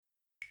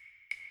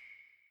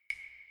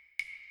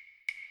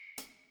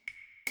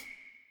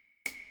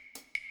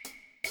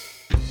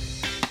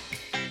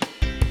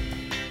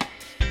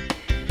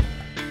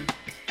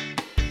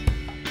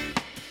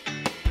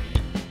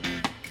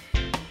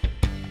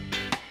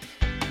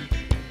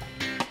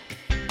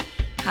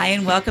Hi,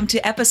 and welcome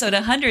to episode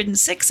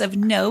 106 of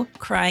No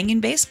Crying in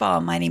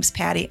Baseball. My name's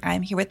Patty.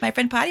 I'm here with my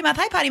friend Potty Mouth.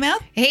 Hi, Potty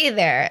Mouth. Hey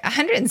there.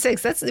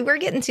 106. We're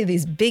getting to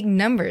these big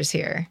numbers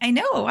here. I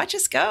know. Watch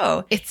us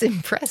go. It's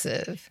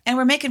impressive. And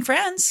we're making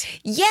friends.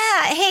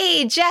 Yeah.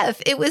 Hey,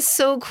 Jeff. It was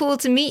so cool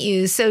to meet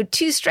you. So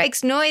Two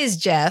Strikes Noise,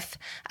 Jeff.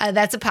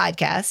 That's a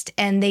podcast,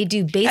 and they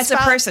do baseball. That's a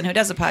person who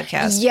does a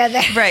podcast.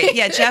 Yeah. Right.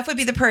 Yeah. Jeff would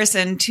be the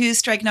person. Two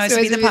Strike Noise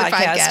would be the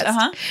podcast.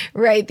 Uh-huh.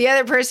 Right. The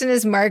other person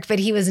is Mark, but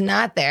he was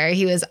not there.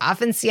 He was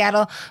off in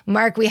Seattle.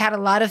 Mark, we had a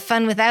lot of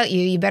fun without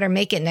you. You better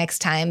make it next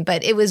time.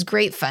 But it was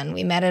great fun.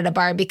 We met at a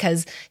bar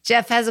because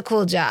Jeff has a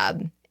cool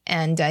job.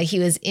 And he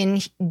was in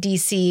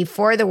DC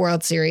for the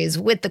World Series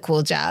with the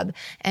cool job.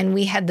 And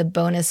we had the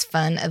bonus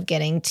fun of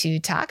getting to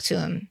talk to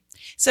him.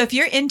 So if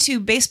you're into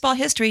baseball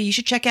history, you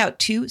should check out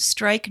Two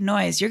Strike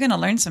Noise. You're going to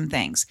learn some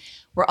things.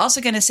 We're also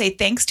going to say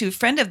thanks to a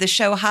friend of the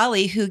show,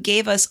 Holly, who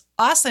gave us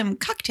awesome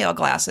cocktail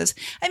glasses.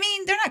 I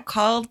mean, they're not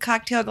called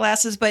cocktail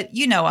glasses, but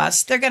you know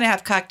us. They're going to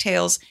have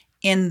cocktails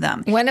in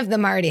them. One of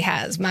them already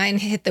has. Mine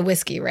hit the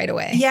whiskey right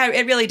away. Yeah,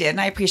 it really did,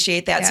 and I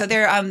appreciate that. Yeah.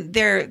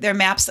 So they're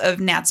maps of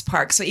Nats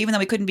Park. So even though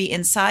we couldn't be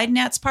inside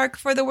Nats Park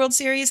for the World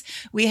Series,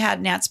 we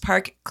had Nats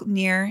Park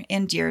near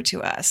and dear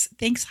to us.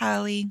 Thanks,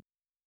 Holly.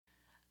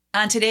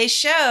 On today's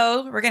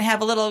show, we're going to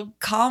have a little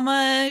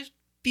calma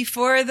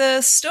before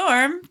the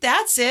storm.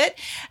 That's it.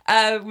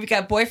 We've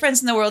got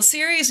boyfriends in the World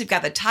Series. We've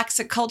got the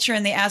toxic culture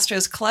in the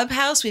Astros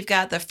clubhouse. We've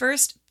got the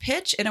first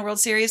pitch in a World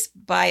Series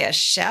by a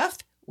chef.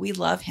 We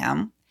love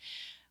him.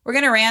 We're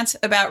going to rant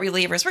about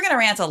relievers. We're going to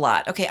rant a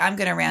lot. Okay, I'm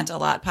going to rant a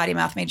lot. Potty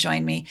Mouth may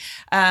join me.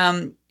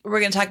 We're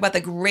going to talk about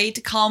the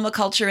great Calma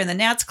culture in the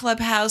Nats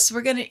clubhouse.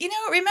 We're going to,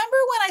 remember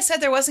when I said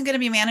there wasn't going to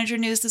be manager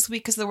news this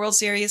week because of the World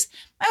Series?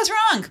 I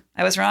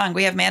was wrong.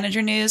 We have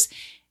manager news,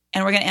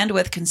 and we're going to end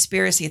with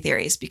conspiracy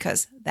theories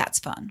because that's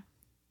fun.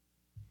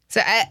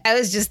 So I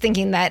was just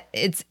thinking that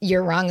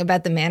you're wrong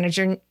about the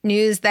manager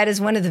news. That is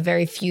one of the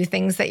very few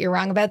things that you're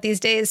wrong about these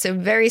days. So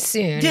very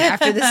soon,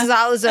 after this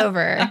is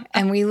over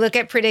and we look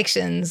at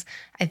predictions,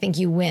 I think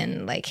you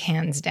win, like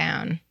hands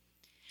down.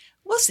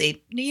 We'll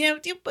see.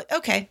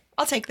 Okay,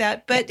 I'll take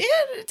that. But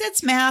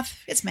it's math.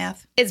 It's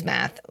math. It's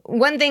math.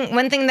 One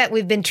thing that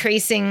we've been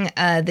tracing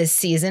this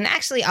season,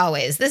 actually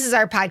always, this is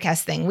our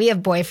podcast thing. We have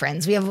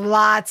boyfriends. We have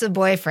lots of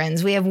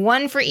boyfriends. We have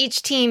one for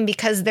each team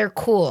because they're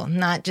cool,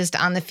 not just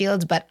on the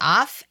field, but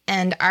off.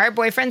 And our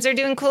boyfriends are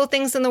doing cool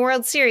things in the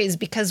World Series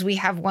because we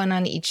have one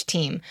on each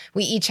team.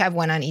 We each have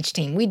one on each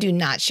team. We do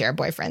not share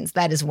boyfriends.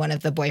 That is one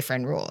of the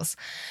boyfriend rules.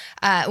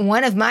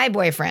 One of my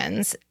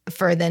boyfriends,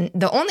 for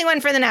the only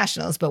one for the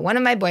Nationals, but one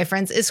of my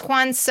boyfriends is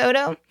Juan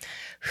Soto,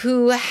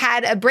 who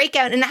had a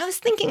breakout. And I was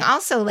thinking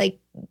also, like,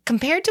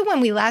 compared to when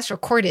we last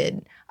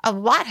recorded, a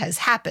lot has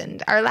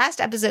happened. Our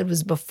last episode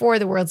was before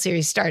the World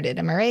Series started.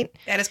 Am I right?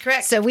 That is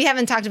correct. So we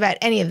haven't talked about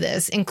any of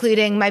this,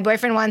 including my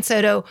boyfriend Juan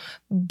Soto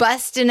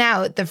busting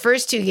out the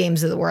first two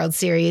games of the World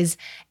Series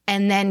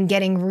and then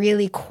getting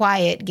really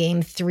quiet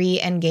Game 3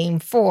 and Game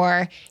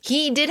 4.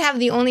 He did have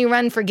the only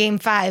run for Game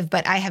 5,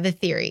 but I have a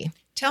theory.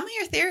 Tell me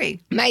your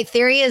theory. My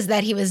theory is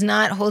that he was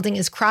not holding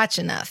his crotch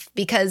enough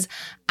because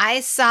I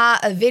saw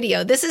a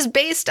video. This is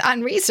based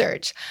on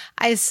research.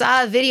 I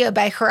saw a video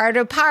by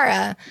Gerardo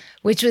Parra,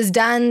 which was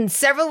done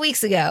several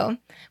weeks ago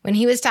when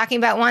he was talking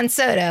about Juan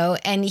Soto,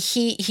 and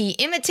he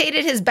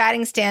imitated his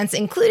batting stance,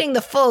 including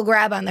the full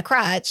grab on the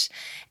crotch,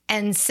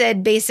 and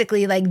said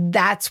basically, like,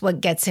 that's what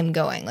gets him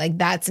going. Like,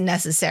 that's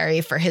necessary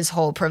for his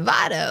whole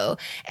bravado.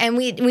 And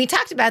we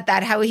talked about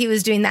that, how he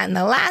was doing that in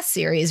the last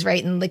series,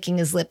 right? And licking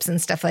his lips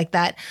and stuff like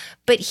that.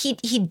 But he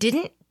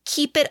didn't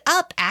keep it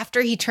up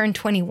after he turned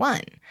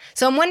 21.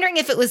 So I'm wondering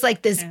if it was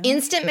like this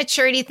instant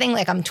maturity thing,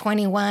 like, I'm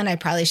 21, I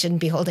probably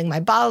shouldn't be holding my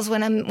balls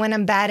when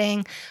I'm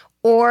batting,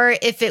 or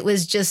if it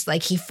was just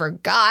like he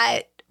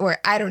forgot, or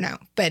I don't know.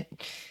 But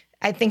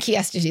I think he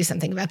has to do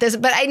something about this,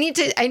 but I need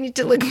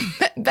to look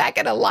back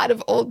at a lot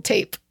of old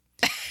tape.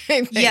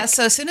 Yeah,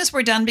 so as soon as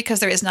we're done, because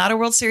there is not a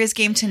World Series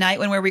game tonight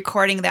when we're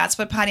recording, that's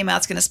what Potty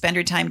Mouth's going to spend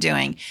her time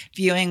doing,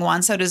 viewing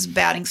Juan Soto's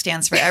batting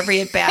stance for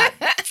every at-bat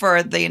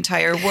for the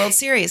entire World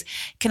Series.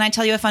 Can I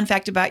tell you a fun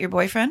fact about your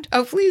boyfriend?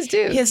 Oh, please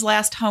do. His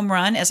last home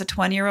run as a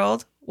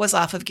 20-year-old was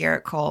off of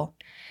Garrett Cole.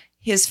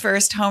 His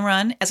first home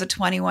run as a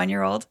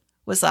 21-year-old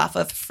was off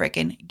of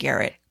frickin'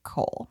 Garrett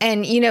Cole.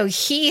 And,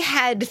 he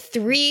had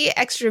 3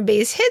 extra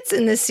base hits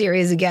in this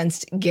series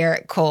against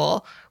Garrett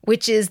Cole,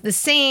 which is the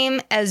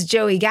same as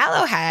Joey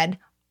Gallo had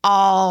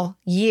all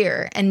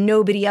year. And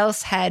nobody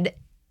else had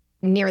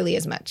nearly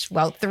as much.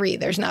 Well, 3.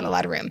 There's not a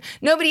lot of room.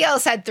 Nobody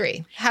else had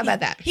 3. How about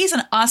that? He's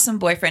an awesome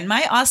boyfriend.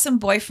 My awesome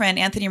boyfriend,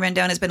 Anthony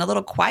Rendon, has been a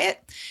little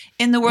quiet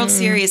in the World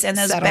Series, and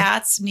those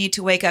bats need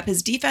to wake up.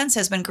 His defense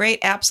has been great.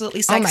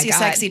 Absolutely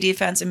sexy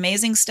defense.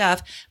 Amazing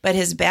stuff. But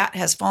his bat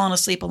has fallen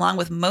asleep along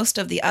with most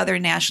of the other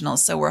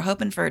Nationals. So we're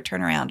hoping for a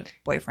turnaround,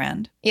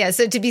 boyfriend. Yeah.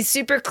 So to be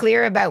super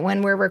clear about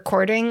when we're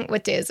recording,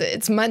 what day is it?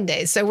 It's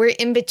Monday. So we're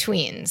in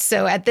between.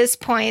 So at this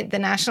point, the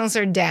Nationals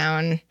are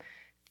down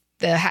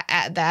The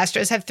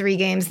Astros have 3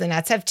 games. The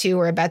Nats have 2.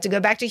 We're about to go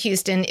back to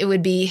Houston. It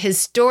would be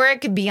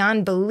historic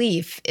beyond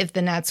belief if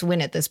the Nats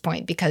win at this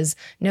point, because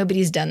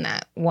nobody's done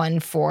that.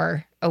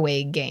 1-4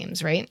 away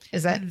games, right?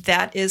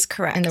 That is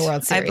correct. In the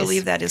World Series. I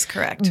believe that is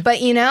correct.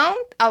 But,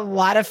 a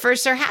lot of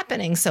firsts are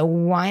happening, so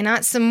why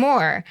not some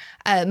more?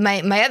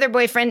 My other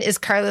boyfriend is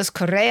Carlos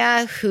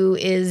Correa, who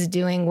is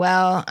doing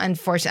well.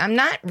 Unfortunately, I'm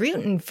not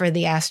rooting for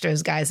the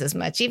Astros guys as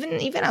much. Even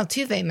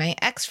Altuve, my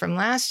ex from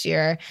last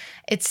year,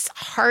 it's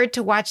hard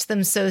to watch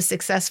them so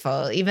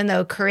successful, even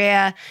though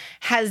Correa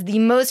has the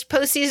most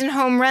postseason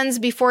home runs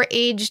before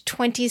age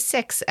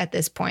 26 at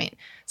this point.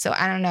 So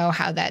I don't know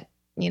how that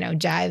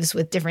jives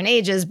with different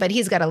ages, but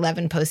he's got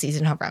 11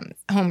 postseason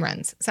home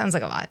runs. Sounds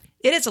like a lot.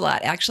 It is a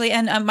lot, actually.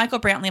 And Michael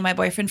Brantley, my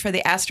boyfriend for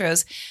the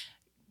Astros,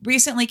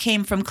 recently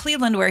came from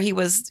Cleveland, where he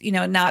was,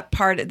 not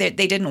part of, they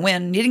didn't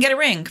win. He didn't get a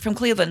ring from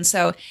Cleveland.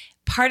 So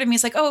part of me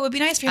is like, oh, it would be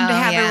nice for him to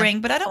have a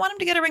ring, but I don't want him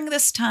to get a ring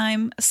this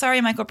time.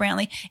 Sorry, Michael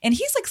Brantley. And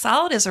he's like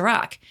solid as a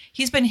rock.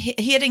 He's been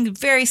hitting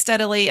very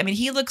steadily. I mean,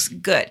 he looks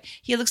good.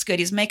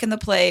 He's making the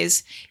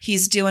plays.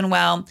 He's doing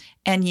well.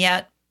 And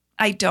yet,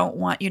 I don't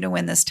want you to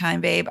win this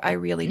time, babe. I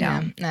really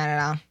don't. No, not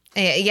at all.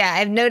 Yeah,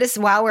 I've noticed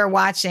while we're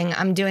watching,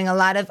 I'm doing a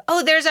lot of,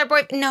 there's our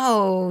boy.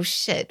 No,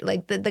 shit.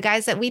 Like the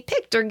guys that we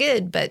picked are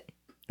good, but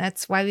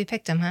that's why we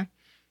picked them, huh?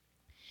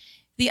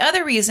 The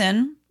other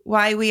reason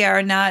why we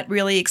are not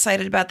really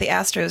excited about the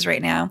Astros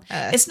right now,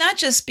 it's not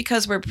just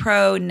because we're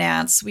pro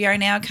Nats. We are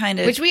now kind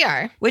of... Which we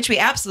are. Which we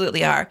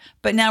absolutely are.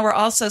 But now we're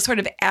also sort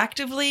of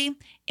actively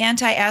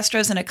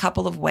anti-Astros in a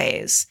couple of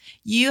ways.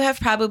 You have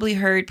probably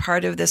heard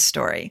part of this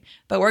story,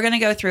 but we're going to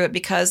go through it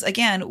because,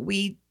 again,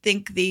 we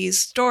think these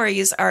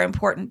stories are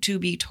important to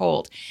be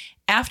told.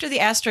 After the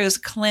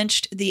Astros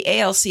clinched the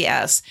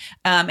ALCS,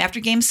 after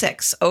Game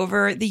 6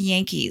 over the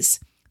Yankees,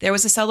 there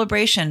was a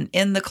celebration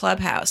in the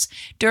clubhouse.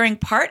 During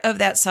part of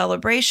that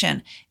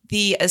celebration,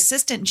 the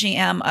assistant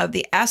GM of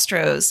the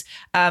Astros,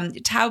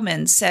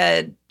 Taubman,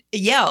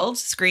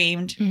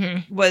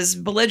 screamed, was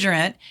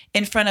belligerent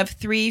in front of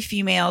 3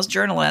 female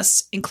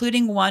journalists,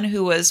 including one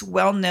who was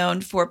well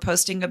known for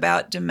posting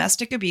about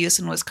domestic abuse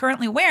and was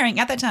currently wearing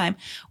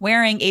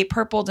a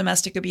purple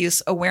domestic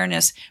abuse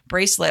awareness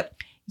bracelet.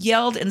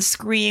 Yelled and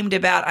screamed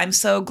about, I'm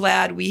so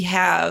glad we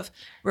have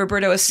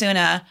Roberto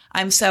Osuna.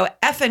 I'm so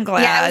effing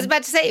glad. Yeah, I was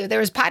about to say, there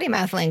was potty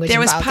mouth language There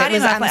was involved. potty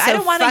mouth language. I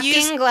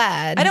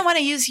don't want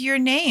to use your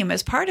name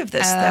as part of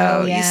this,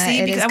 though. Yeah, you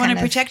see, because I want to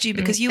protect you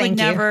because you would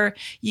never.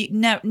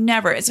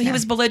 So he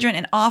was belligerent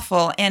and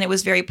awful, and it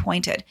was very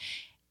pointed.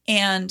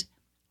 And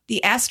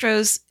the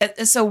Astros,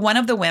 so one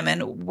of the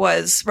women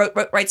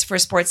writes for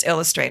Sports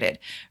Illustrated,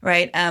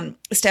 right?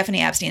 Stephanie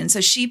Epstein. And so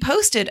she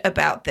posted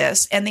about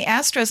this, and the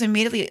Astros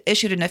immediately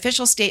issued an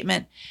official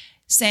statement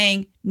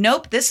saying,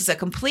 nope, this is a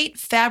complete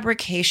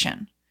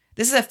fabrication.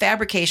 This is a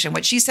fabrication.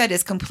 What she said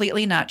is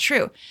completely not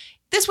true.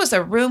 This was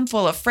a room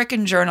full of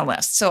frickin'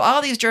 journalists. So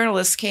all these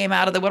journalists came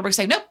out of the woodwork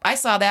saying, nope, I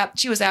saw that.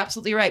 She was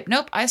absolutely right.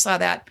 Nope, I saw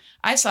that.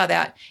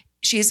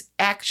 She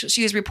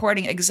is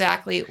reporting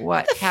exactly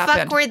what happened. What the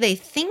fuck were they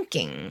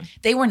thinking?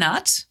 They were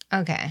not.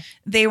 Okay.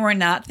 They were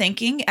not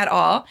thinking at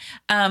all.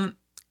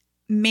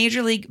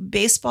 Major League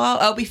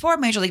Baseball, before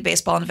Major League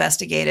Baseball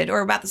investigated, or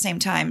about the same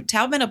time,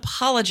 Taubman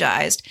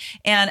apologized.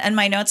 And in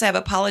my notes, I have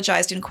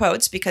apologized in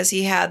quotes because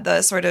he had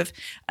the sort of,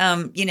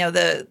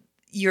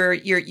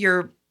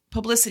 your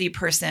publicity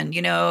person,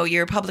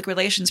 your public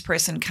relations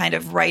person kind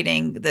of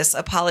writing this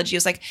apology. It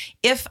was like,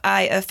 if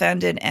I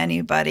offended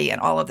anybody and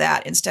all of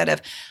that, instead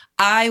of,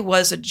 I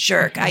was a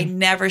jerk. I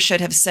never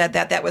should have said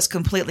that. That was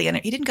completely,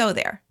 he didn't go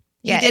there.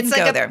 Yeah, it's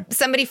like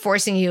somebody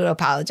forcing you to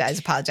apologize.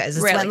 It's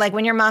really? like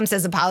when your mom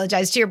says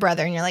apologize to your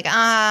brother and you're like, all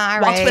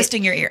right. While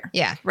twisting your ear.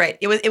 Yeah. Right.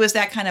 It was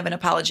that kind of an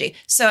apology.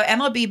 So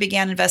MLB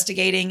began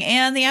investigating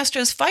and the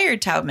Astros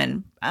fired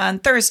Taubman on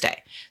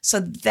Thursday. So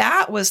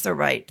that was the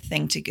right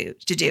thing to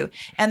do.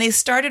 And they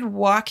started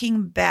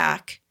walking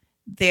back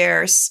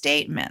their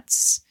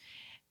statements.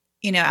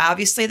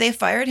 Obviously they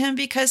fired him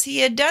because he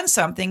had done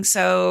something.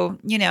 So,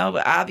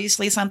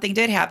 obviously something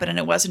did happen and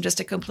it wasn't just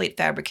a complete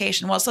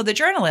fabrication. Well, so the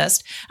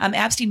journalist,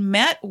 Epstein,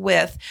 met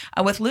with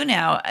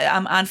Luhnow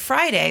on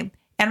Friday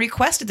and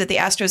requested that the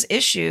Astros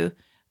issue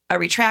a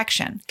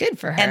retraction. Good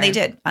for her. And they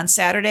did. On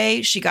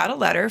Saturday, she got a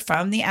letter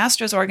from the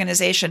Astros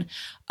organization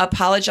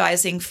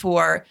apologizing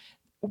for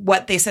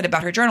what they said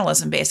about her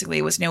journalism. Basically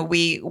was,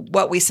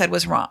 what we said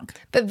was wrong.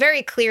 But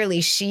very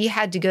clearly, she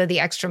had to go the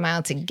extra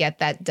mile to get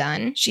that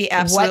done. She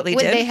absolutely did.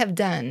 What would they have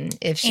done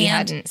if she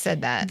hadn't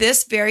said that?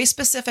 This very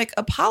specific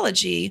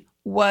apology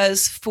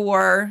was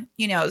for,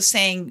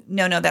 saying,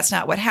 no, that's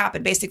not what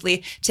happened.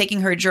 Basically taking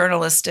her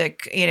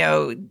journalistic,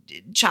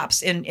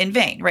 chops in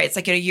vain, right? It's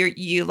like,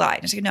 you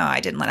lied. It's like, no,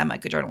 I didn't lie. I'm a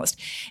good journalist.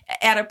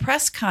 At a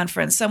press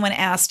conference, someone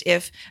asked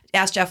Jeff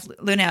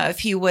Luhnow if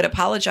he would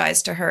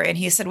apologize to her. And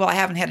he said, well, I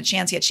haven't had a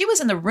chance yet. She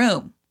was in the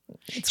room.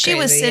 She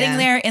was sitting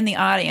there in the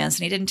audience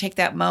and he didn't take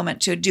that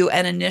moment to do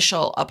an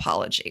initial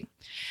apology.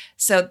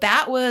 So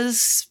that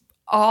was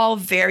all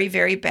very,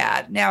 very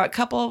bad. Now, a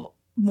couple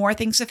more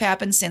things have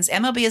happened since.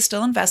 MLB is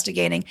still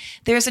investigating.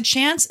 There's a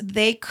chance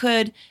they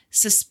could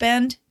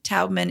suspend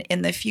Taubman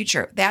in the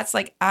future. That's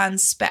like on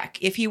spec.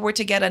 If he were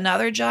to get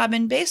another job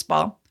in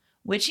baseball,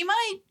 which he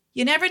might,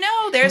 you never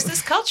know. There's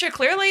this culture.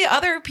 Clearly,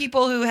 other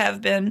people who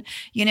have been,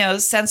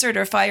 censored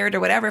or fired or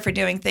whatever for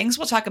doing things.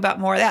 We'll talk about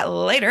more of that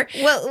later.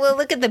 Well,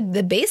 look at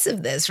the base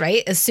of this,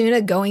 right?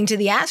 Asuna going to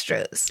the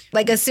Astros.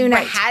 Like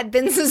Asuna had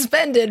been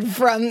suspended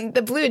from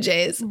the Blue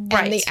Jays,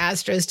 and the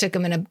Astros took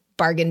him in a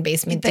bargain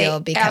basement deal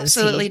because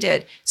absolutely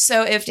did.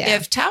 So if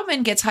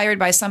Taubman gets hired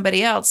by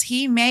somebody else,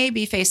 he may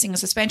be facing a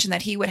suspension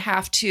that he would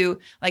have to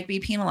like be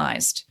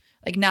penalized,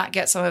 like not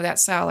get some of that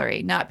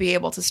salary, not be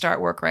able to start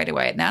work right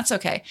away, and that's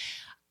okay.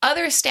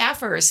 Other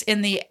staffers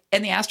in the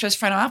Astros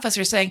front office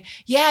are saying,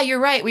 "Yeah, you're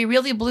right. We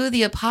really blew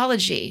the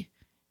apology."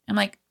 I'm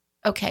like,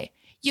 "Okay,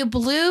 you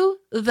blew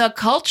the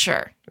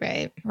culture."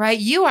 Right.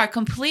 You are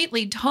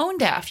completely tone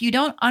deaf. You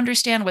don't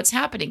understand what's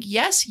happening.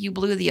 Yes, you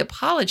blew the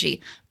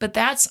apology, but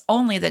that's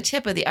only the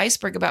tip of the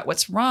iceberg about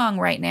what's wrong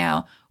right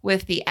now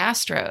with the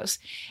Astros.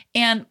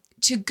 And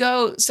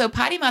so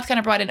Potty Mouth kind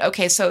of brought in,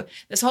 okay, so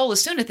this whole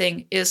Asuna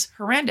thing is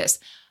horrendous.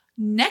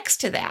 Next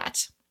to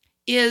that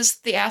is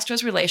the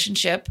Astros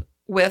relationship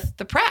with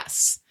the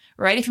press.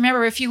 Right. If you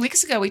remember a few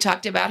weeks ago, we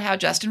talked about how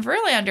Justin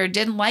Verlander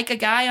didn't like a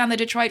guy on the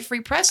Detroit Free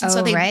Press. And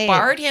so they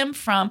barred him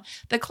from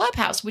the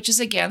clubhouse, which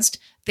is against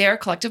their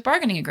collective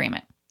bargaining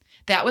agreement.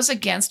 That was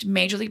against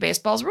Major League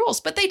Baseball's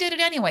rules, but they did it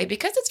anyway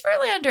because it's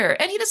Verlander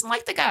and he doesn't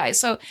like the guy.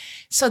 So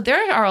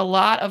there are a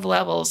lot of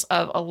levels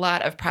of a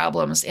lot of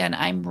problems, and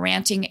I'm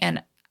ranting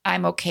and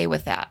I'm okay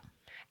with that.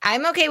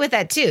 I'm okay with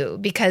that too,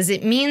 because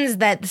it means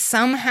that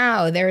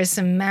somehow there is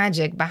some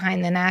magic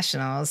behind the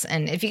Nationals.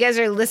 And if you guys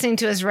are listening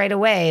to us right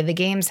away, the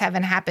games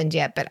haven't happened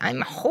yet, but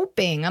I'm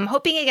hoping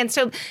against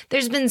hope.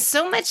 There's been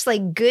so much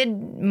like good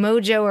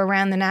mojo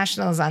around the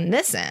Nationals on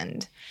this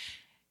end.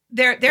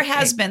 There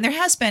has been.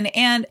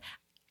 And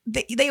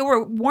they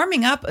were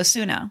warming up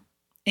Asuna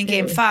in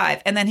Game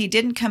 5, and then he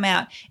didn't come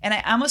out. And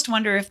I almost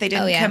wonder if they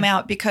didn't come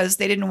out because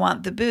they didn't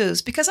want the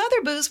boos, because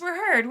other boos were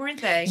heard,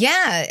 weren't they?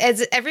 Yeah,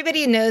 as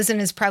everybody knows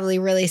and is probably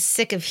really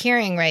sick of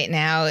hearing right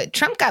now,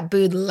 Trump got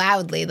booed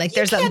loudly. Like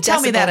you can't tell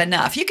me that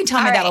enough. You can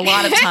tell me that a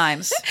lot of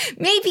times.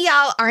 Maybe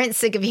y'all aren't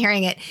sick of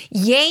hearing it.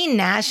 Yay,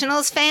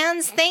 Nationals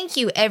fans. Thank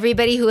you,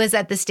 everybody who was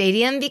at the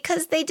stadium,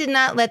 because they did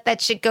not let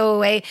that shit go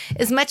away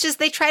as much as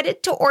they tried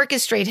to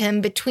orchestrate him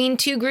between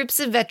two groups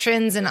of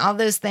veterans and all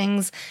those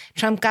things.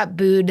 Trump got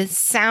booed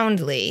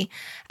soundly.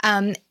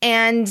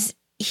 And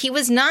he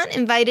was not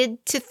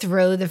invited to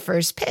throw the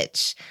first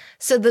pitch.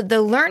 So the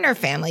Lerner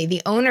family,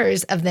 the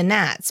owners of the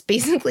Nats,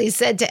 basically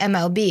said to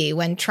MLB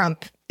when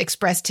Trump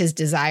expressed his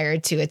desire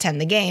to attend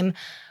the game,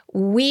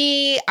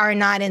 we are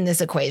not in this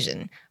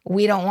equation.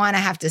 We don't want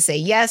to have to say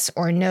yes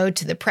or no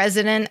to the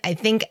president. I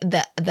think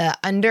the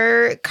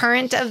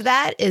undercurrent of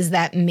that is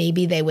that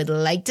maybe they would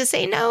like to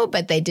say no,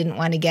 but they didn't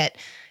want to get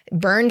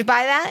burned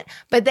by that.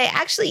 But they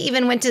actually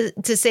even went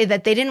to say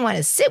that they didn't want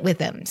to sit with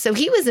him. So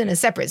he was in a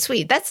separate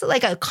suite. That's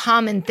like a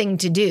common thing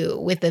to do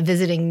with a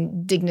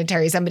visiting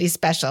dignitary, somebody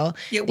special.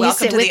 Yeah,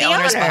 welcome to the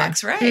owner's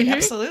box. Right. Mm-hmm.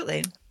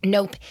 Absolutely.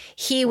 Nope.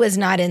 He was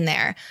not in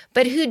there.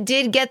 But who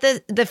did get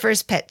the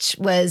first pitch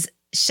was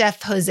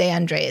Chef Jose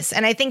Andres.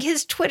 And I think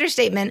his Twitter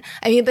statement,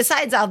 I mean,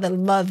 besides all the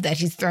love that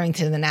he's throwing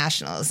to the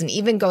Nationals and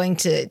even going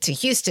to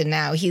Houston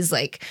now, he's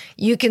like,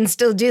 you can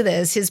still do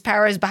this. His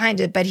power is behind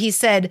it. But he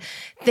said,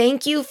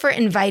 thank you for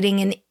inviting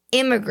an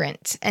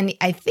immigrant. And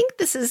I think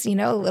this is,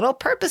 a little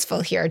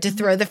purposeful here to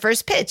throw the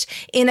first pitch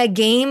in a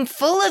game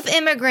full of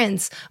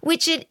immigrants,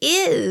 which it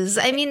is.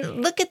 I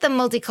mean, look at the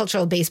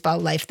multicultural baseball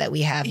life that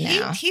we have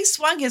now. He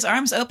swung his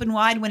arms open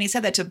wide when he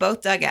said that to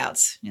both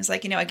dugouts. He was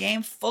like, a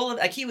game full of,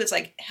 like, he was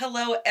like,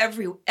 hello,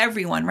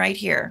 everyone right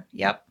here.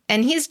 Yep.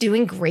 And he's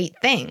doing great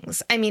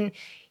things. I mean,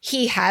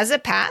 he has a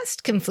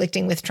past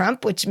conflicting with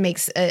Trump, which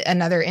makes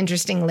another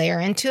interesting layer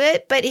into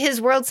it. But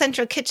his World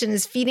Central Kitchen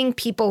is feeding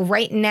people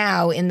right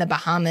now in the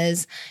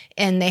Bahamas.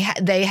 And they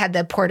had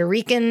the Puerto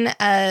Rican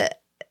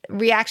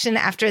reaction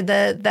after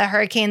the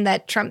hurricane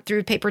that Trump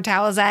threw paper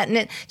towels at.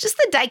 And just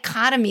the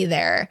dichotomy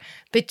there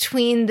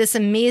between this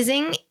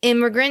amazing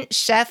immigrant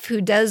chef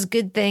who does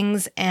good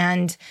things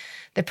and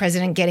the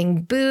president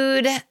getting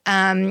booed.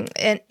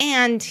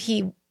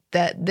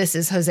 This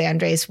is Jose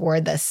Andres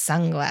wore the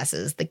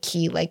sunglasses, the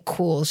key, like,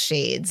 cool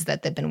shades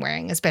that they've been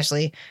wearing,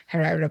 especially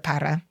Gerardo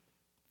Parra.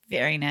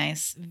 Very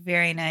nice.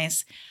 Very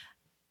nice.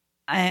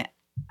 I'm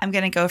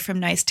going to go from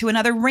nice to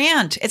another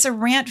rant. It's a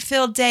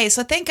rant-filled day.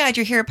 So thank God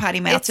you're here,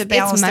 Potty Mouth, to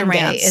balance the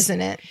rants.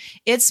 Isn't it?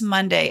 It's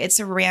Monday. It's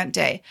a rant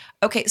day.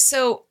 Okay,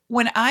 so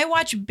when I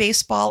watch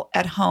baseball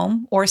at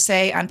home or,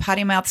 say, on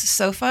Potty Mouth's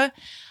sofa,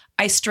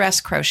 I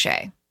stress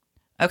crochet.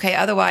 Okay,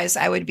 otherwise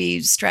I would be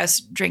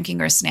stressed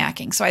drinking or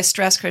snacking. So I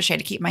stress crochet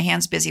to keep my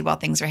hands busy while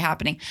things are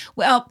happening.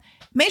 Well,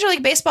 Major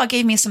League Baseball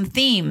gave me some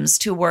themes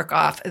to work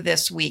off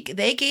this week.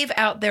 They gave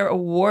out their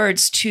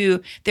awards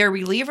to their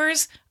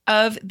relievers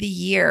of the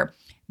year.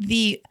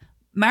 The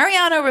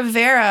Mariano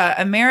Rivera,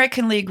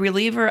 American League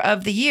Reliever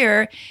of the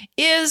Year,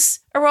 is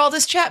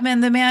Aroldis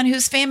Chapman, the man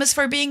who's famous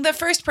for being the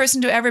first person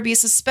to ever be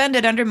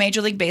suspended under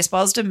Major League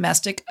Baseball's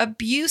domestic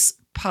abuse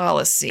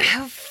policy.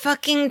 How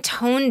fucking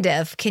tone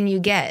deaf can you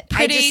get?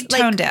 Pretty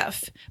tone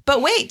deaf.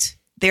 But wait,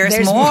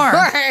 there's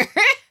more.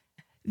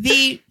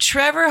 The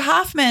Trevor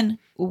Hoffman,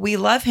 we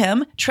love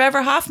him,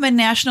 Trevor Hoffman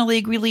National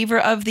League Reliever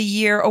of the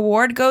Year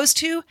award goes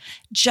to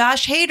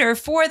Josh Hader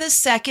for the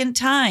second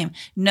time,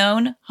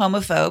 known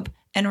homophobe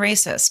and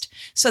racist.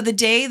 So the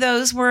day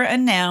those were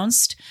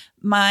announced,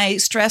 my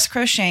stress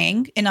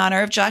crocheting in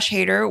honor of Josh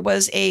Hader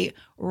was a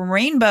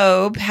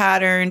rainbow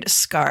patterned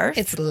scarf.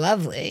 It's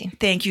lovely.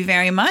 Thank you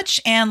very much.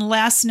 And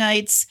last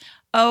night's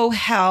Oh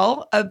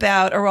Hell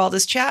about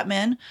Aroldis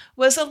Chapman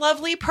was a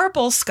lovely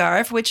purple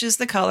scarf, which is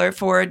the color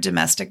for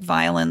domestic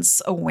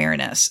violence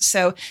awareness.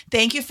 So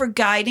thank you for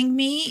guiding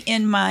me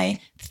in my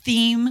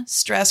theme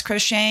stress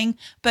crocheting.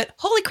 But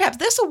holy crap,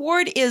 this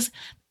award is...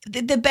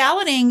 The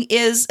balloting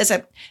is,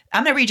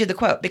 I'm going to read you the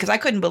quote because I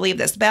couldn't believe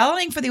this. The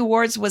balloting for the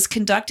awards was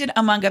conducted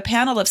among a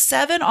panel of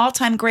 7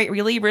 all-time great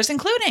relievers,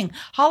 including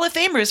Hall of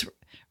Famers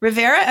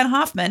Rivera and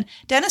Hoffman,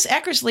 Dennis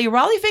Eckersley,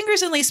 Raleigh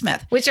Fingers, and Lee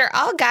Smith. Which are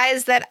all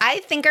guys that I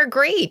think are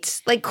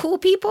great, like cool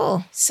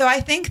people. So I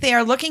think they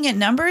are looking at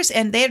numbers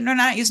and they're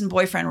not using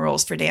boyfriend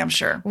rules for damn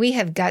sure. We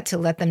have got to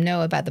let them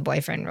know about the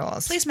boyfriend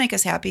rules. Please make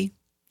us happy.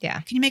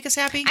 Yeah. Can you make us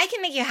happy? I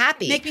can make you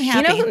happy. Make me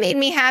happy. You know who made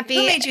me happy?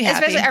 Who made you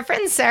happy? Especially our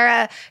friend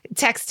Sarah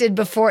texted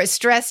before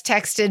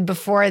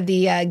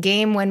the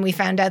game when we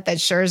found out that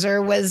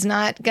Scherzer was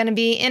not going to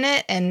be in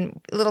it and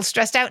a little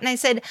stressed out. And I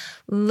said,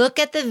 look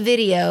at the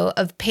video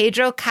of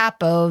Pedro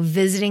Capo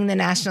visiting the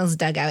Nationals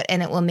dugout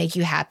and it will make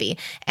you happy.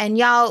 And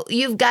y'all,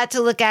 you've got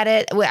to look at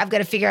it. I've got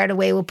to figure out a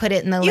way. We'll put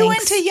it in the links. You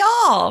went to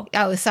y'all.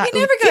 Oh, sorry. You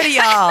never go to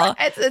y'all.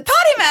 It's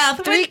potty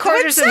mouth.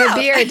 3/4 of a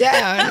beer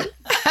down.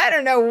 I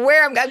don't know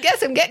where I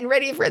guess I'm getting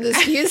ready for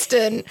this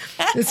Houston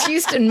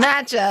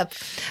matchup.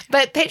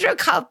 But Pedro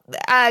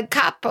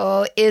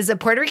Capo is a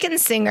Puerto Rican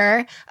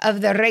singer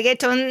of the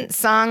reggaeton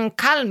song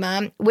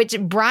Calma, which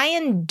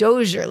Brian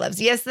Dozier loves.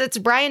 Yes, that's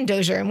Brian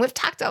Dozier. And we've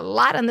talked a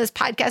lot on this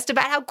podcast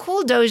about how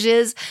cool Dozier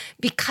is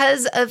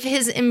because of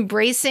his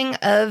embracing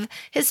of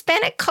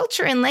Hispanic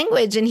culture and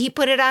language. And he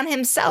put it on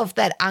himself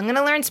that I'm going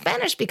to learn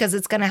Spanish because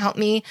it's going to help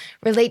me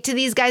relate to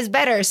these guys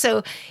better.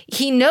 So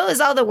he knows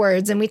all the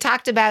words. And we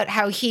talked about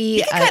how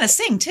he can kind of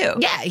sing too.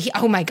 Yeah.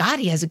 Oh my God,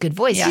 he has a good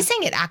voice. Yeah. He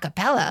sang it a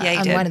cappella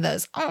on did. one of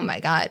those. Oh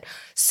my God.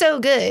 So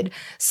good.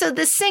 So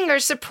the singer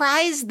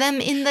surprised them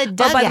in the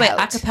dugout. Oh, by the way,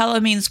 a cappella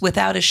means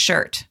without a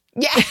shirt.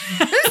 Yeah,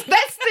 that's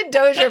the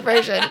Dozier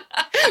version.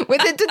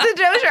 With the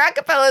Dozier a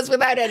cappella is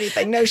without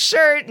anything. No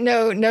shirt,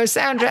 no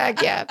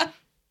soundtrack. Yeah.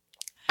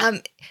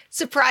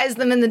 Surprised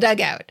them in the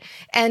dugout.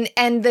 And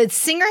the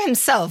singer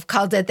himself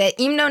called it the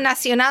Himno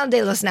Nacional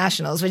de los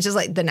Nationals, which is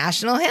like the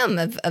national hymn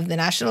of the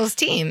Nationals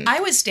team.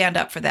 I would stand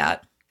up for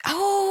that.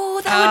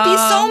 Oh, that would be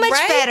so much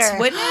right? better.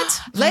 Wouldn't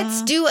it?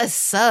 Let's do a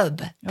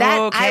sub.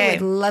 That Okay. I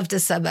would love to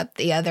sub up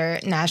the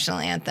other national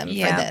anthem for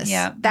this.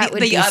 Yeah, That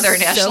would the be other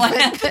so national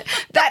fun. anthem.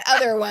 That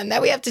other one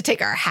that we have to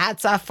take our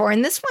hats off for.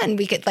 And this one,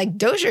 we could like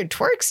Dozier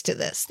twerks to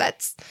this.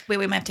 We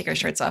might have to take our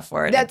shirts off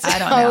for it. That's I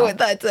don't know.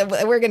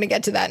 We're going to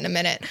get to that in a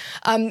minute.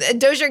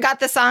 Dozier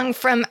got the song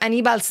from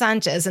Anibal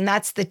Sanchez, and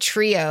that's the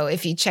trio.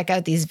 If you check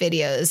out these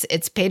videos,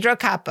 it's Pedro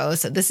Capo.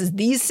 So this is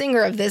the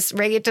singer of this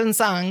reggaeton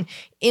song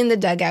in the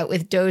dugout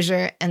with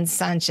Dozier and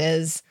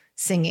Sanchez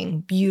singing.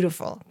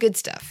 Beautiful. Good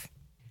stuff.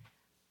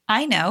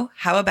 I know.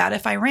 How about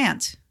if I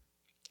rant?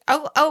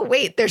 Oh,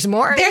 wait, there's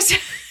more? This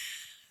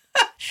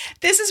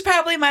is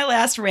probably my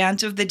last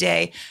rant of the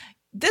day.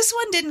 This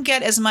one didn't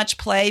get as much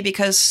play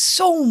because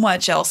so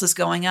much else is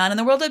going on in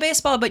the world of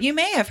baseball, but you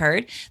may have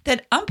heard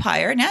that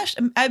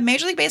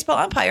Major League Baseball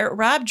umpire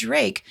Rob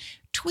Drake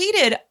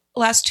tweeted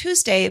last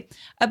Tuesday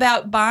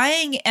about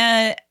buying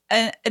an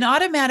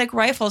automatic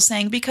rifle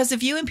saying, because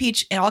if you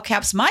impeach, in all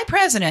caps, my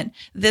president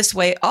this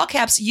way, all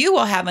caps, you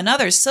will have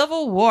another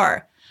civil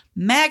war.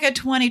 MAGA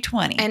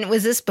 2020. And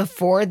was this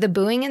before the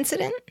booing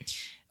incident?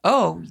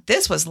 Oh,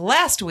 this was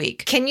last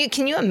week. Can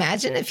you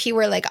imagine if he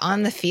were like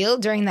on the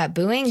field during that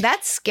booing?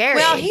 That's scary.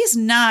 Well, he's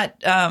not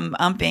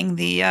umping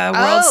the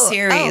World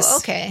Series. Oh,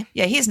 okay.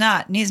 Yeah, he's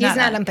not. He's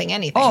not umping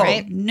anything, oh,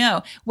 right?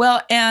 No.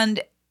 Well,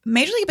 and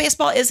Major League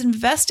Baseball is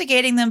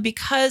investigating them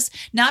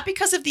not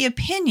because of the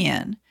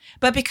opinion,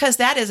 but because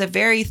that is a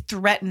very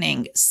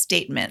threatening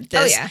statement.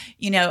 This,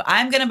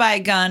 I'm going to buy a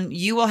gun.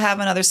 You will have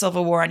another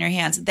civil war on your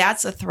hands.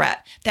 That's a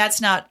threat.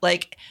 That's not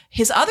like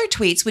his other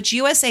tweets, which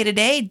USA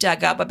Today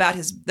dug up about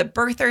the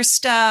birther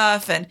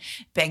stuff and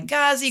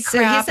Benghazi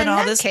crap and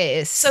all this.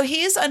 Case. So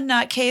he's a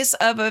nutcase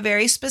of a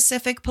very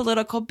specific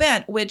political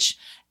bent, which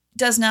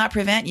does not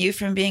prevent you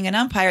from being an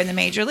umpire in the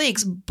major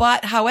leagues.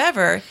 But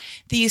however,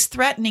 these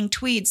threatening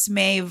tweets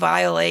may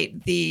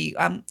violate the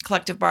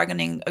collective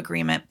bargaining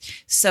agreement.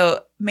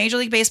 So Major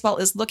League Baseball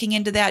is looking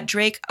into that.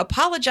 Drake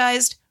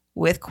apologized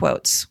with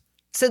quotes.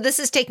 So this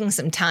is taking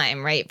some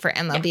time, right, for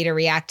MLB to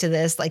react to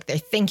this. Like they're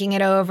thinking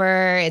it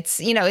over.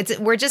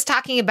 We're just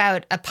talking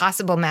about a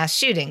possible mass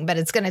shooting, but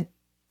it's going to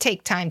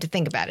take time to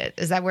think about it.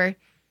 Is that where?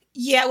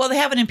 Yeah, well, they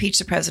haven't impeached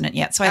the president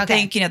yet. So I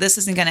think, this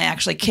isn't going to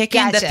actually kick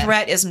in. The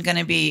threat isn't going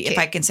to be, if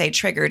I can say,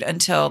 triggered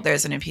until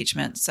there's an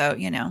impeachment. So,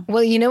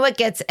 Well, you know what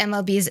gets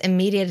MLB's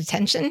immediate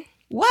attention?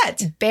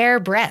 What? Bare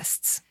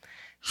breasts.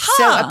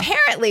 So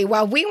apparently,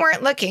 while we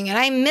weren't looking, and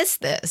I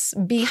missed this,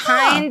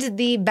 behind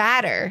the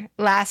batter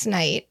last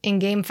night in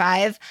Game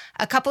 5,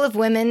 a couple of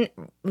women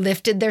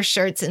lifted their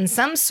shirts in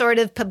some sort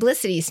of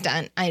publicity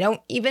stunt. I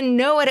don't even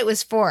know what it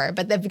was for,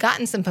 but they've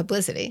gotten some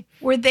publicity.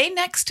 Were they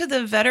next to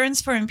the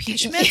Veterans for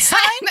Impeachment sign?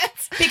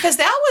 Because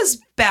that was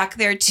back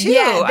there too.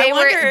 Yeah,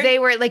 they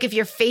were like, if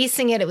you're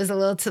facing it, it was a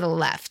little to the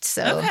left.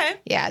 So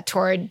yeah,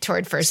 toward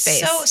first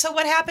base. So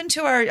what happened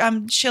to our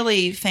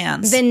Chile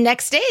fans? The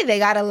next day, they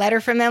got a letter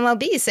from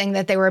MLB saying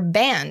that they were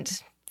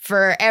banned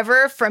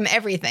forever from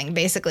everything.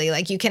 Basically,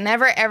 like you can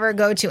never ever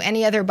go to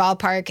any other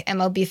ballpark,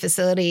 MLB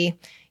facility.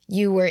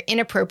 You were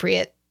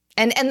inappropriate.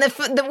 And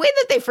the way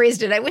that they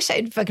phrased it, I wish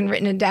I'd fucking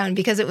written it down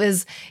because it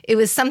was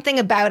something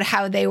about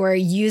how they were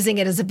using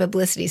it as a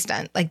publicity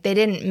stunt. Like they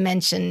didn't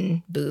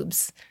mention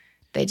boobs.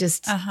 They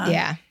just,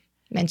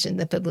 mentioned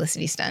the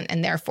publicity stunt,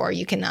 and therefore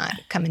you cannot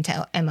come into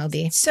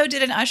MLB. So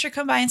did an usher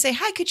come by and say,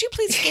 hi, could you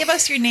please give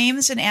us your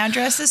names and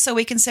addresses so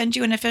we can send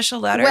you an official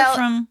letter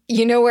from?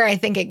 You know where I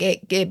think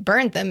it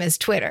burnt them is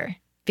Twitter.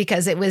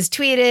 Because it was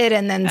tweeted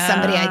and then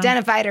somebody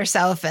identified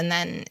herself and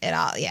then it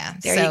all,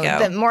 There you go.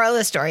 The moral of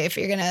the story, if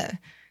you're going to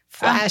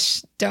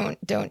flash,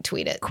 don't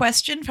tweet it.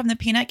 Question from the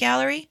Peanut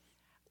Gallery.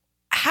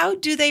 How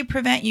do they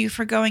prevent you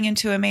from going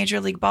into a major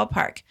league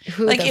ballpark?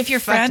 If your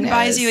friend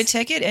buys you a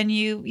ticket and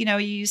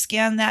you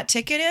scan that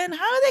ticket in,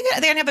 how are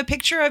they going to have a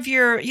picture of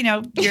your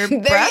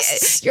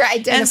breasts? Your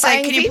identifying and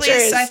say, can you features.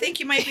 Please, I think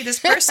you might be this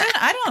person.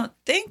 I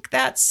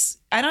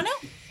don't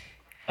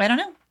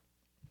know.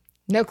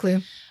 No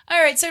clue.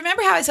 All right. So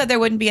remember how I said there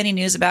wouldn't be any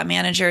news about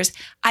managers?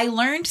 I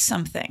learned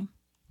something.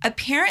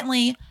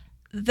 Apparently,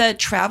 the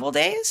travel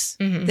days,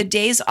 the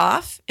days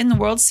off in the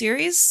World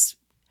Series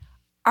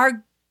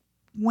are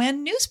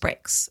when news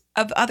breaks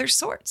of other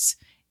sorts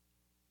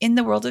in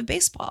the world of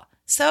baseball.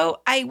 So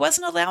I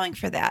wasn't allowing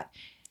for that.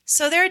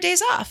 So there are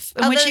days off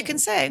in which you can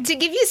say. To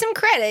give you some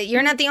credit,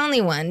 you're not the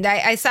only one.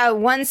 I saw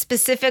one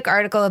specific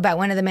article about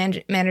one of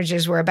the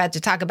managers we're about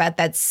to talk about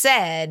that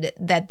said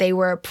that they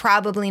were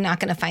probably not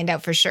going to find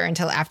out for sure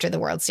until after the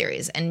World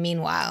Series. And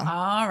meanwhile.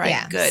 All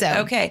right, good. So,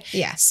 okay.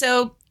 Yeah.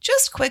 So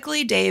just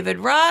quickly, David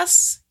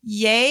Ross,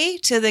 yay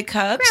to the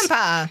Cubs.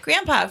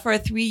 Grandpa for a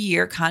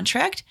 3-year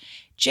contract.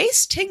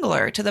 Jace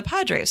Tingler to the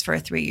Padres for a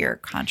 3-year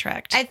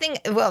contract. I think,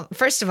 well,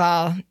 first of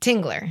all,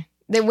 Tingler.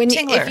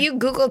 If you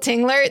Google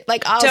Tingler,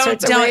 like all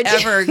sorts of weird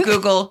Don't ever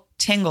Google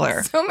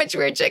Tingler. So much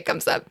weird shit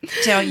comes up.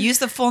 Don't use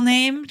the full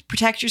name.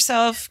 Protect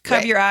yourself.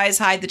 Cover your eyes.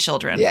 Hide the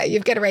children. Yeah,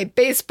 you've got to write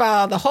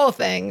baseball, the whole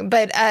thing.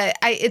 But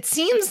it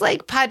seems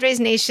like Padres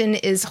Nation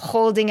is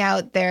holding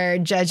out their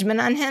judgment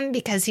on him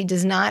because he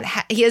has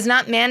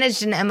not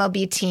managed an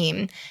MLB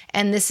team.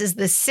 And this is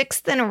the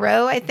 6th in a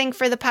row, I think,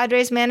 for the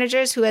Padres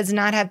managers who has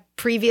not had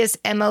previous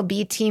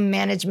MLB team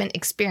management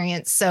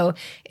experience. So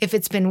if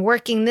it's been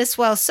working this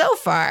well so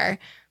far,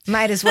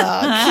 might as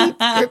well keep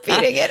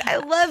repeating it. I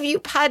love you,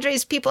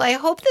 Padres people. I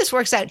hope this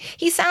works out.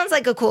 He sounds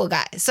like a cool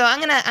guy. So I'm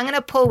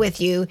gonna pull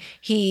with you.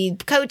 He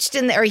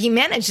he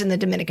managed in the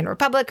Dominican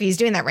Republic. He's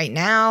doing that right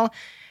now.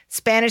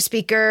 Spanish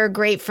speaker,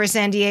 great for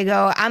San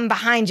Diego. I'm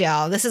behind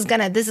y'all. This is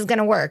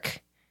gonna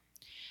work.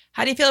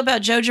 How do you feel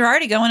about Joe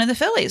Girardi going to the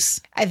Phillies?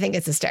 I think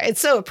it's a star.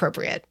 It's so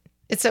appropriate.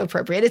 It's so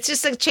appropriate. It's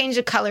just a change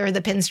of color of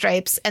the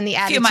pinstripes and the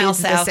attitude. A few miles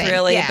south,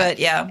 really, but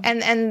yeah.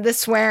 And the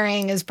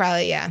swearing is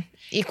probably,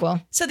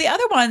 equal. So the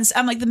other ones,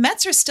 I'm like, the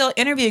Mets are still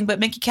interviewing, but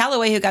Mickey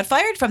Callaway, who got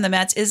fired from the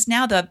Mets, is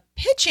now the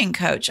pitching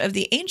coach of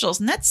the Angels.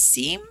 And that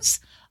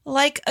seems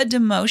like a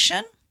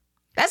demotion.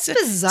 That's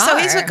bizarre. So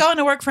he's going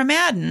to work for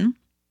Madden.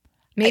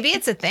 Maybe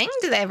it's a thing.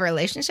 Do they have a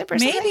relationship or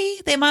something?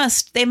 Maybe they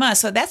must.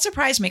 So that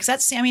surprised me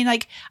because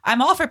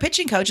I'm all for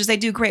pitching coaches. They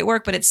do great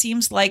work, but it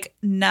seems like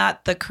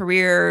not the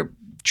career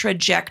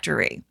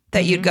trajectory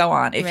that you'd go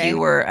on if you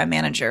were a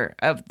manager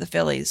of the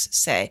Phillies,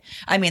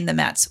 the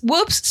Mets.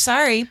 Whoops,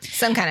 sorry.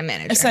 Some kind of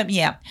manager.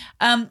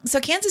 So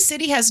Kansas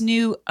City has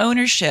new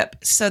ownership.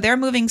 So they're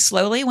moving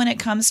slowly when it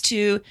comes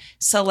to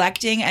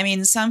selecting. I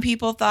mean, some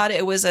people thought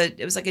it was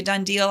like a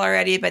done deal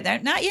already, but they're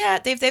not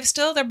yet.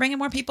 They're bringing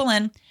more people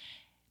in.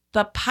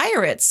 The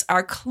Pirates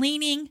are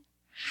cleaning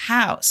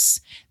house.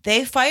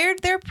 They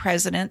fired their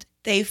president.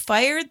 They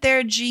fired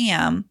their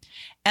GM.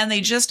 And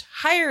they just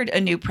hired a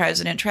new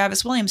president,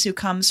 Travis Williams, who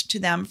comes to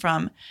them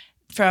from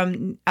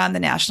the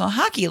National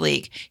Hockey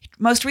League,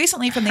 most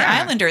recently from the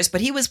Islanders,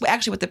 but he was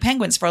actually with the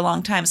Penguins for a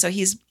long time. So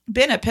he's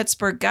been a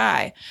Pittsburgh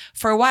guy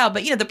for a while.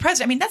 But, the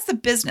president, that's the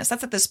business.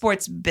 That's like the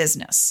sports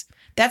business.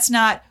 That's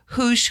not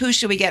who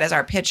should we get as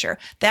our pitcher?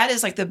 That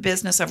is like the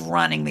business of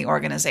running the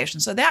organization.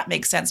 So that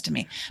makes sense to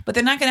me. But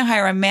they're not going to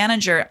hire a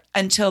manager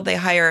until they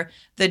hire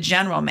the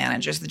general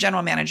managers. The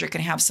general manager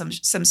can have some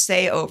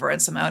say over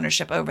and some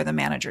ownership over the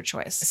manager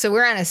choice. So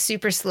we're on a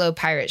super slow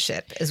pirate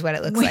ship is what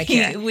it looks like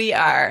here. We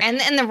are.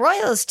 And the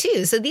Royals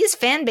too. So these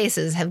fan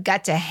bases have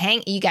got to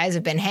hang. You guys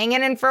have been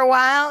hanging in for a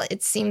while.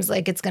 It seems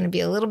like it's going to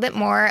be a little bit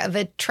more of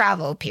a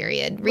travel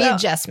period,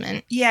 readjustment.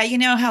 Well, yeah, you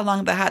know how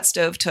long the hot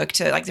stove took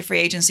to, like the free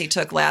agency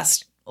took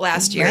last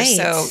year. Right.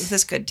 So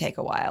this could take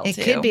a while It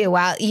too. could be a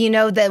while. You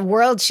know, the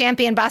world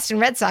champion Boston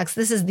Red Sox,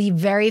 this is the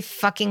very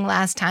fucking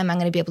last time I'm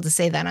going to be able to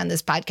say that on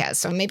this podcast.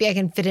 So maybe I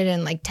can fit it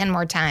in like 10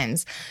 more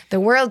times. The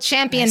world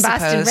champion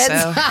Boston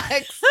Red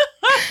Sox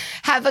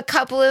have a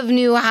couple of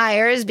new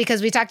hires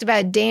because we talked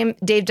about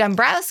Dave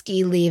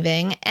Dombrowski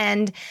leaving,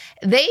 and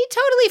they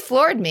totally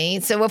floored me.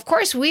 So, of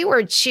course, we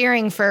were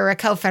cheering for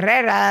Raquel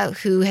Ferreira,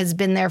 who has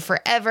been there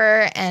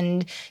forever,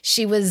 and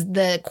she was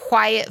the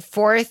quiet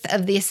fourth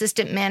of the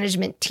assistant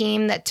management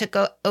team that took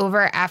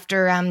over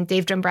after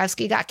Dave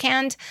Dombrowski got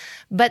canned.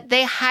 But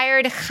they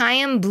hired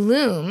Chaim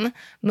Bloom,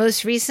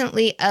 most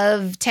recently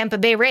of Tampa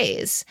Bay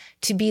Rays,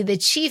 to be the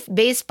chief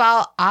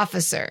baseball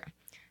officer.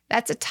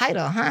 That's a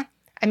title, huh?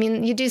 I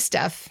mean, you do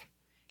stuff,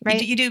 right?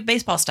 You do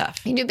baseball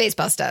stuff. You do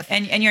baseball stuff.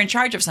 And you're in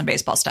charge of some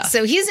baseball stuff.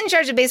 So he's in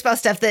charge of baseball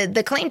stuff.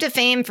 The claim to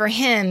fame for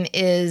him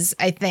is,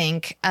 I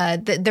think,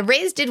 the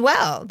Rays did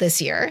well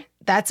this year.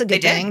 That's a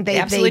good thing. They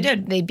absolutely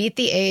did. They beat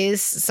the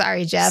A's.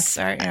 Sorry, Jeff.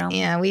 Sorry.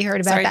 Yeah, we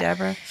heard about Sorry, that.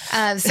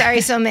 Deborah.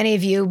 Sorry, so many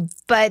of you.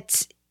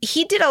 But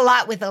he did a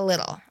lot with a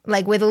little.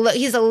 Like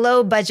he's a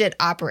low budget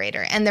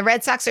operator, and the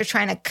Red Sox are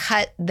trying to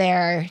cut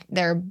their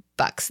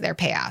bucks, their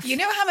payoff. You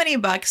know how many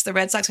bucks the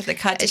Red Sox have to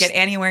cut to get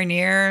anywhere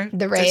near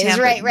the Rays,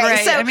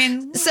 right? So, I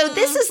mean, so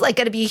this is like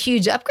going to be a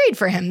huge upgrade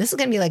for him. This is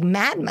going to be like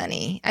mad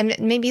money. I mean,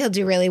 maybe he'll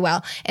do really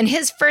well. And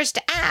his first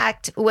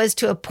act was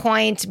to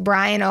appoint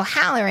Brian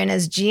O'Halloran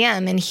as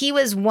GM, and he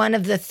was one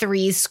of the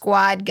three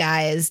squad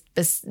guys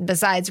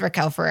besides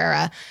Raquel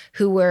Ferreira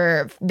who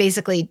were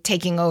basically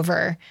taking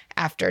over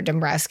after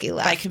Dombrowski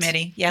left. By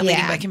committee. Yeah,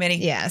 leading by committee.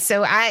 Yeah.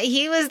 So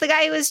he was the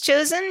guy who was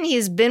chosen.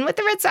 He's been with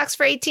the Red Sox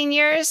for 18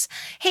 years.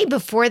 Hey,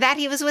 before that,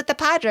 he was with the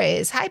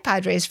Padres. Hi,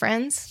 Padres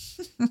friends.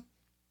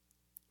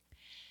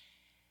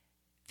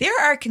 There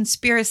are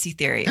conspiracy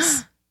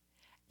theories.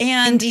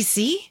 And in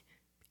D.C.?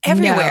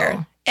 Everywhere.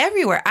 No.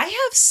 Everywhere. I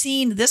have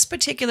seen this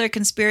particular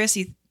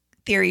conspiracy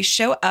theory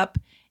show up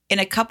in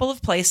a couple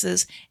of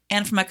places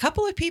and from a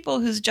couple of people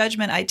whose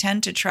judgment I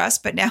tend to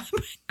trust, but now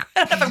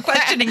I don't know if I'm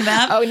questioning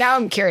them. Oh, now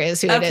I'm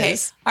curious who it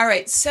is. All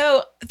right.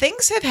 So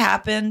things have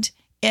happened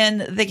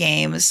in the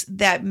games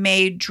that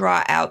may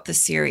draw out the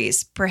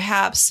series.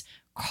 Perhaps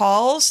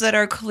calls that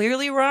are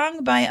clearly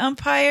wrong by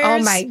umpires.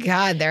 Oh my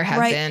God, there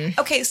have been.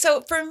 Okay,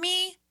 so for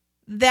me,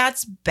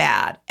 that's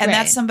bad. And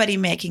that's somebody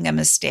making a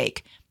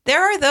mistake.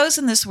 There are those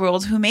in this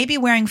world who may be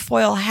wearing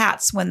foil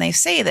hats when they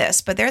say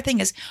this, but their thing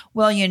is,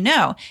 well, you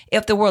know,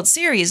 if the World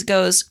Series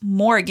goes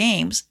more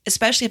games,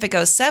 especially if it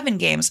goes 7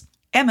 games,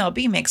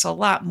 MLB makes a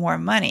lot more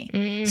money.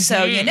 Mm-hmm.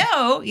 So, you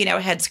know,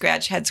 head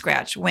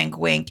scratch, wink,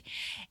 wink.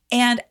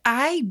 And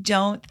I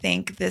don't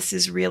think this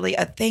is really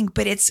a thing,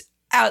 but it's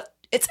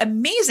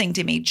amazing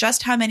to me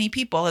just how many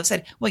people have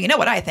said, well, you know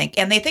what I think,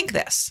 and they think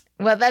this.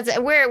 Well,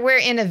 we're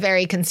in a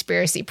very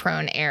conspiracy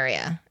prone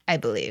area, I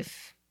believe.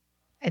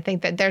 I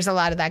think that there's a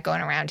lot of that going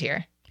around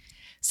here.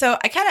 So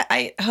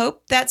I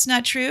hope that's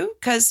not true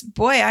because,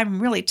 boy, I'm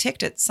really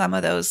ticked at some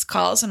of those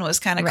calls and was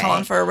kind of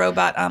calling for a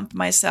robot ump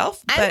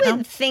myself. But I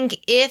would think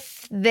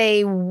if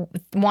they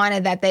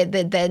wanted that,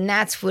 the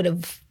Nats would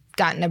have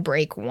gotten a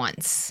break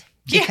once.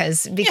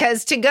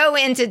 Because to go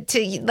into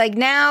like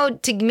now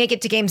to make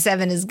it to Game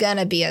 7 is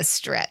gonna be a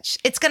stretch.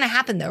 It's gonna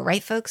happen though,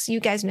 right, folks? You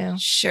guys know.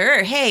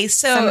 Sure. Hey,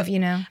 so some of you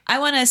know. I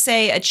want to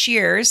say a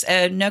cheers,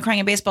 No Crying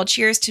in Baseball.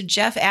 Cheers to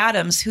Jeff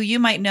Adams, who you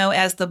might know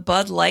as the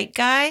Bud Light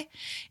guy.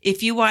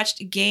 If you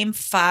watched Game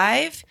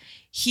 5.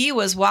 He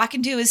was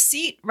walking to his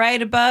seat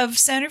right above left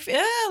center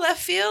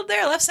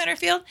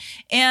field,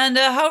 and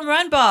a home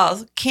run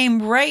ball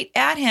came right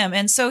at him.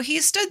 And so he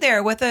stood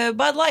there with a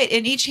Bud Light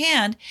in each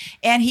hand,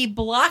 and he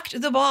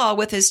blocked the ball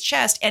with his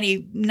chest, and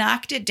he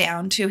knocked it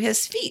down to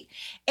his feet.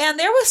 And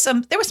there was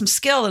some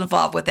skill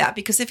involved with that,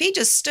 because if he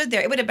just stood there,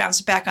 it would have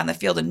bounced back on the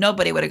field and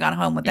nobody would have gone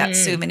home with that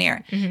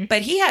souvenir. Mm-hmm.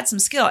 But he had some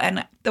skill,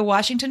 and the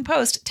Washington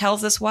Post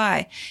tells us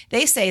why.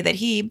 They say that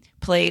he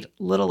played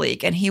Little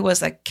League and he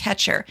was a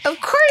catcher. Of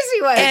course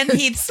he was. And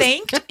he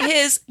thanked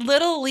his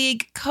Little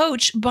League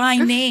coach by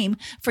name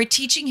for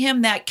teaching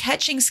him that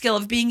catching skill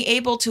of being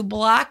able to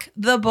block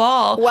the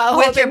ball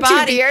with your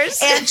body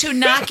and to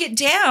knock it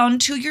down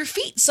to your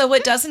feet so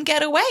it doesn't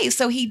get away.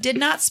 So he did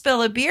not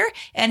spill a beer,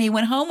 and he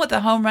went home with a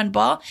home run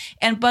ball.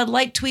 And Bud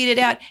Light tweeted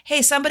out,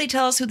 hey, somebody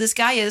tell us who this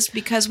guy is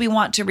because we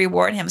want to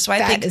reward him. So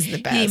I think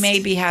he may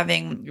be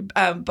having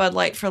Bud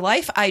Light for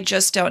life. I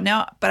just don't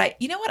know.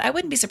 But you know what? I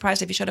wouldn't be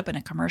surprised if he showed up in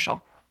a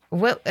commercial.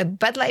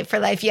 Bud Light for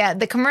life. Yeah,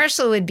 the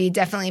commercial would be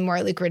definitely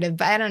more lucrative,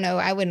 but I don't know.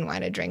 I wouldn't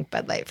want to drink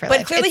Bud Light for life.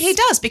 But clearly he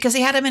does, because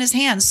he had him in his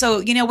hands. So,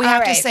 we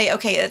have to say,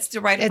 okay, that's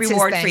the right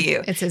reward for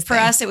you. It's his for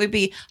thing. us, it would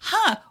be,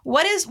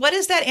 what is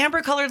that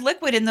amber colored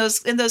liquid in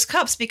those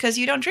cups? Because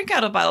you don't drink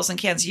out of bottles and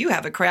cans. You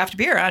have a craft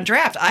beer on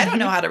draft. I don't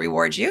know how to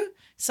reward you.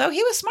 So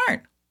he was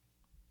smart.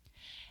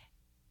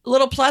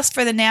 Little plus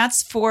for the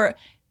Nats for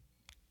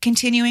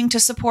continuing to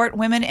support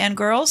women and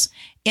girls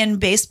in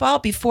baseball.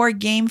 Before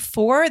Game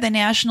 4, the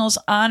Nationals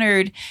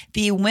honored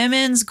the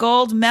women's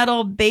gold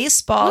medal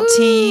baseball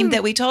team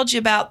that we told you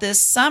about this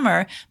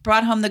summer,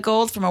 brought home the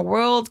gold from a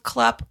World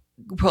Cup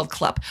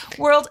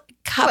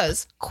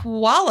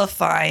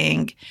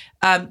qualifying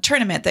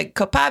tournament, the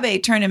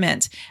Copabe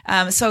tournament.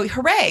 So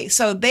hooray.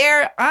 So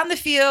they're on the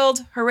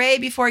field. Hooray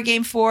before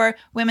Game 4.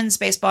 Women's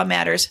baseball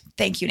matters.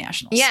 Thank you,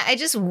 Nationals. Yeah, I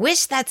just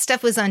wish that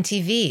stuff was on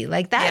TV.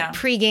 Like that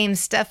pregame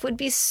stuff would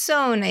be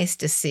so nice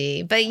to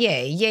see. But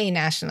yay,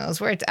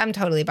 Nationals. I'm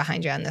totally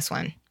behind you on this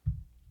one.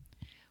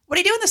 What are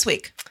you doing this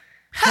week?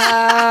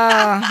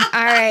 Oh,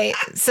 all right.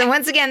 So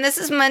once again, this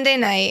is Monday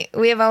night.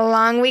 We have a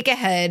long week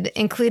ahead,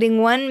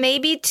 including 1,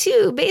 maybe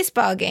 2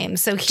 baseball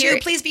games. So here,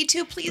 please be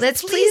 2, please.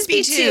 Let's please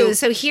be 2.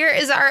 So here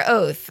is our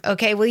oath.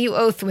 Okay, will you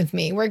oath with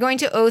me? We're going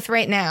to oath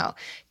right now.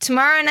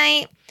 Tomorrow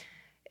night,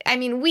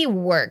 we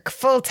work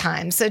full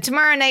time. So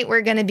tomorrow night, we're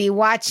going to be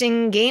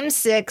watching Game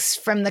 6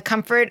 from the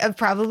comfort of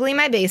probably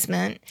my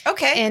basement.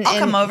 Okay, I'll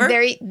come over.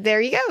 There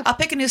you go. I'll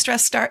pick a new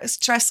stress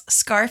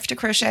scarf to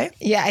crochet.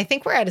 Yeah, I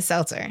think we're out of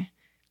seltzer.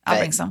 I'll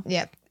bring some.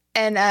 Yeah.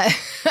 And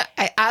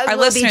our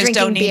listeners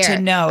don't need to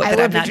know that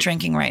I'm not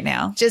drinking right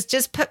now.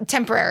 Just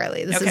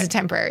temporarily. This is a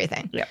temporary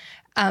thing. Yeah.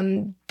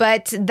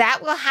 But that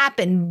will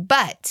happen.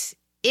 But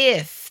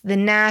if the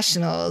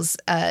Nationals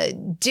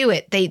do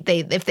it,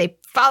 if they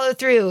follow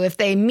through, if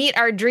they meet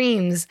our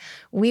dreams,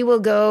 we will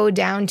go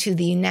down to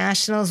the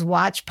Nationals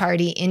watch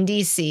party in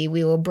DC.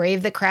 We will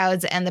brave the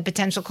crowds and the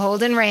potential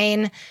cold and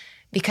rain,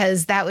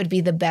 because that would be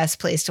the best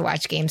place to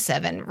watch Game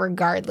 7,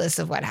 regardless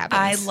of what happens.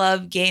 I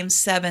love Game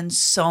 7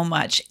 so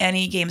much.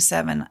 Any Game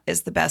 7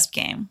 is the best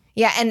game.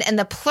 Yeah, and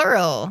the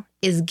plural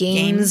is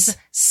Games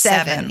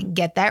 7.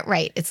 Get that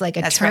right. It's like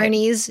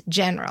attorneys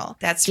general.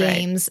 That's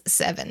Games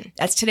 7.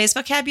 That's today's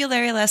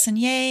vocabulary lesson.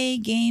 Yay,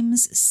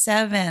 Games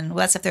 7. Well,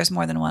 that's if there's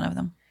more than one of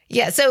them.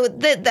 Yeah, so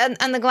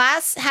on the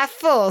glass half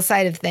full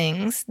side of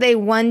things, they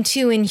won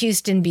 2 in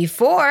Houston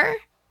before.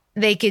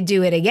 They could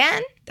do it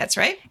again. That's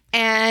right.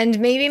 And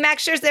maybe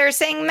Max Scherzer, they're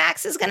saying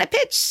Max is going to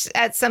pitch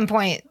at some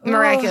point,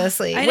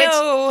 miraculously. I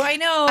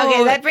know.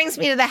 Okay, that brings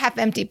me to the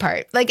half-empty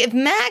part. Like, if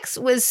Max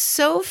was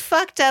so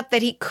fucked up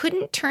that he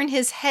couldn't turn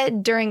his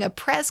head during a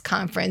press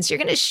conference, you're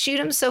going to shoot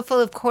him so full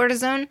of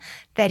cortisone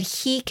that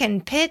he can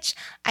pitch.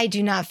 I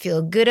do not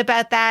feel good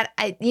about that.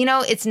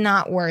 It's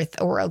not worth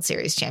a World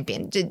Series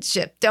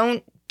championship.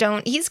 Don't.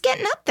 He's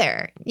getting up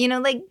there.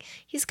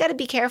 He's got to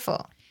be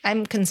careful.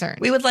 I'm concerned.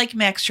 We would like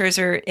Max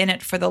Scherzer in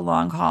it for the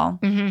long haul.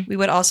 Mm-hmm. We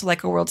would also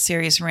like a World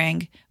Series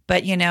ring.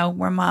 But,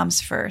 we're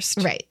moms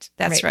first. Right.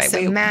 That's right.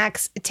 So,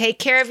 Max, take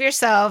care of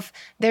yourself.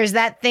 There's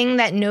that thing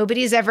that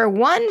nobody's ever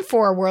won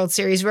for World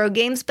Series road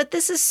games, but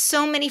this is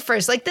so many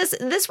firsts. Like this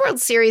World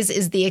Series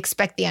is the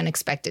expect the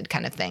unexpected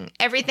kind of thing.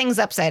 Everything's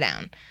upside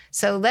down.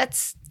 So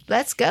let's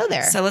go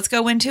there. So let's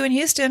go win 2 in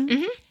Houston.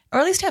 Mm-hmm. Or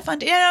at least have fun.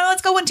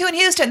 Let's go 1-2 in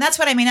Houston. That's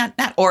what I mean.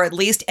 Not or at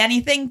least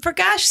anything. For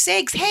gosh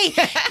sakes. Hey,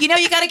 you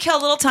got to kill a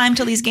little time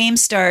till these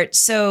games start.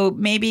 So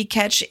maybe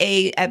catch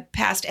a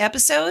past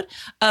episode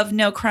of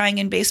No Crying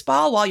in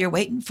Baseball while you're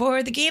waiting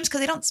for the games, because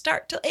they don't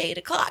start till 8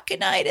 o'clock at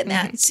night. And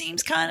that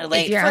seems kind of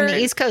late. If you're on the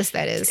East Coast,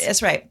 that is.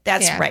 That's right.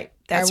 That's right.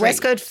 That's Our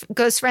West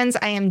Coast friends,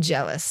 I am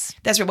jealous.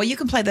 That's right. Well, you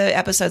can play the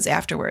episodes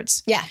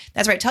afterwards. Yeah.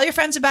 That's right. Tell your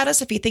friends about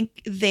us if you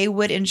think they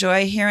would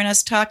enjoy hearing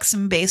us talk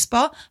some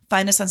baseball.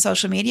 Find us on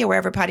social media,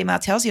 wherever Potty Mouth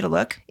tells you to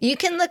look. You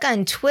can look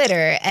on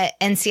Twitter at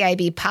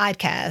NCIB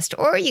Podcast,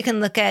 or you can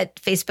look at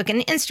Facebook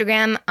and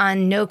Instagram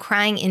on No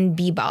Crying in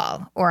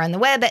B-Ball, or on the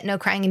web at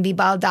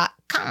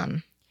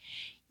nocryinginbball.com.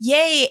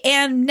 Yay.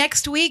 And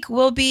next week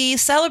we'll be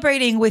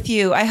celebrating with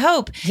you, I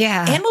hope.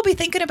 Yeah. And we'll be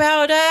thinking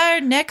about our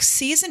next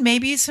season,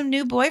 maybe some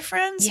new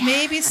boyfriends,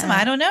 maybe some,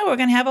 I don't know. We're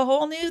going to have a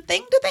whole new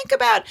thing to think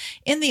about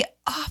in the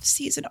off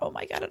season. Oh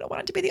my God, I don't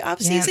want it to be the off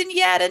season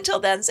yet.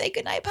 Until then, say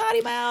goodnight, Potty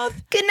Mouth.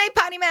 Good night,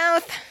 Potty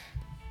Mouth.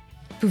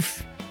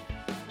 Poof.